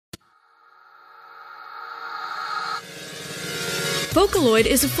VOCALOID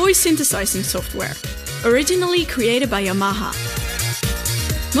is a voice synthesizing software, originally created by Yamaha.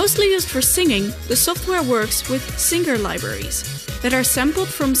 Mostly used for singing, the software works with singer libraries that are sampled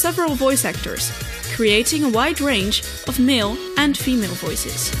from several voice actors, creating a wide range of male and female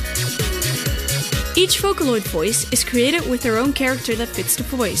voices. Each VOCALOID voice is created with their own character that fits the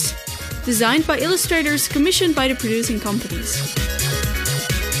voice, designed by illustrators commissioned by the producing companies.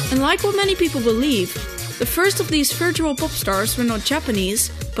 Unlike what many people believe, the first of these virtual pop stars were not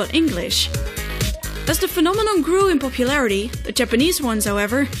Japanese, but English. As the phenomenon grew in popularity, the Japanese ones,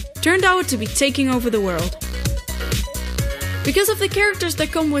 however, turned out to be taking over the world. Because of the characters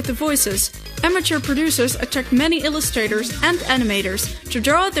that come with the voices, amateur producers attract many illustrators and animators to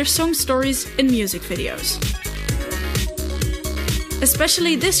draw out their song stories in music videos.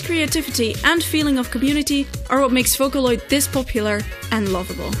 Especially this creativity and feeling of community are what makes VOCALOID this popular and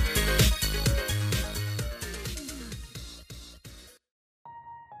lovable.